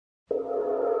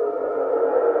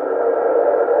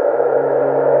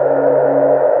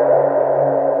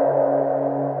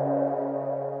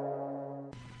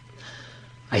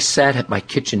sat at my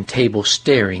kitchen table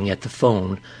staring at the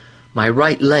phone. My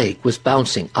right leg was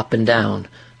bouncing up and down.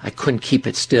 I couldn't keep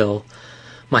it still.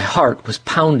 My heart was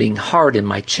pounding hard in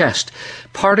my chest.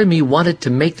 Part of me wanted to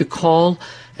make the call,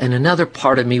 and another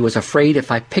part of me was afraid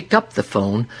if I picked up the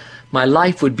phone, my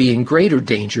life would be in greater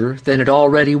danger than it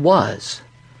already was.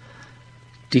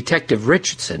 Detective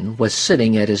Richardson was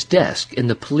sitting at his desk in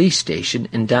the police station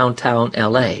in downtown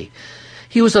L.A.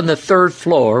 He was on the third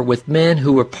floor with men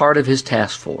who were part of his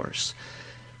task force.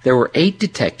 There were 8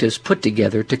 detectives put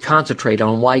together to concentrate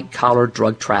on white-collar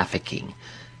drug trafficking.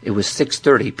 It was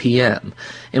 6:30 p.m.,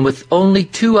 and with only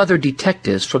 2 other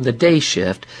detectives from the day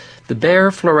shift, the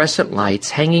bare fluorescent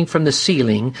lights hanging from the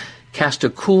ceiling cast a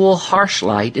cool, harsh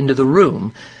light into the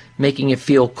room, making it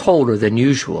feel colder than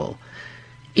usual.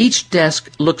 Each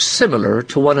desk looked similar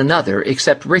to one another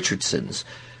except Richardson's,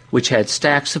 which had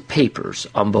stacks of papers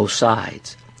on both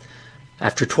sides.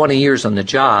 After 20 years on the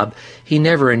job, he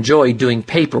never enjoyed doing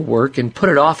paperwork and put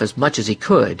it off as much as he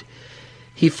could.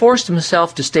 He forced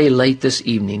himself to stay late this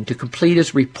evening to complete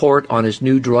his report on his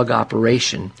new drug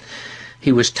operation.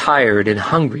 He was tired and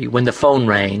hungry when the phone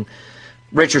rang.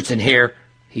 "Richardson here,"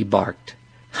 he barked.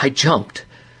 I jumped.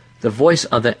 The voice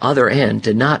on the other end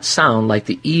did not sound like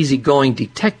the easy-going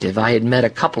detective I had met a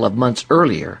couple of months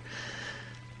earlier.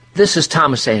 "This is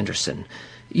Thomas Anderson.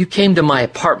 You came to my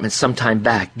apartment some time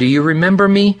back. Do you remember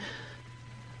me?"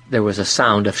 There was a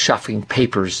sound of shuffling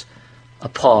papers. A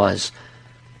pause.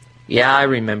 "Yeah, I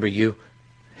remember you."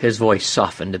 His voice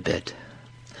softened a bit.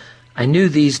 I knew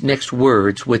these next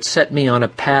words would set me on a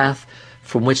path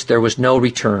from which there was no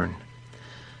return.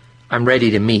 "I'm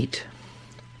ready to meet."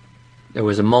 There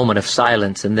was a moment of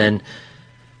silence, and then,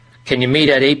 "Can you meet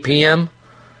at 8 p.m.?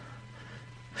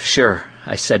 "Sure,"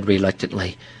 I said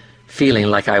reluctantly, feeling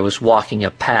like I was walking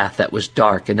a path that was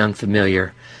dark and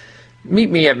unfamiliar. "Meet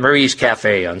me at Marie's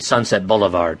Cafe on Sunset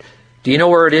Boulevard. Do you know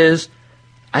where it is?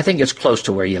 I think it's close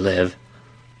to where you live."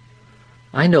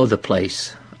 "I know the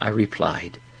place," I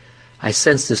replied. I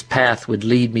sensed this path would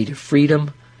lead me to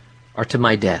freedom or to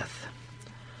my death.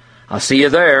 "I'll see you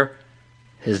there."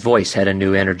 His voice had a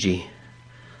new energy.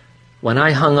 When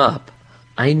I hung up,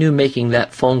 I knew making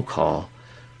that phone call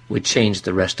would change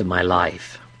the rest of my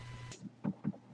life.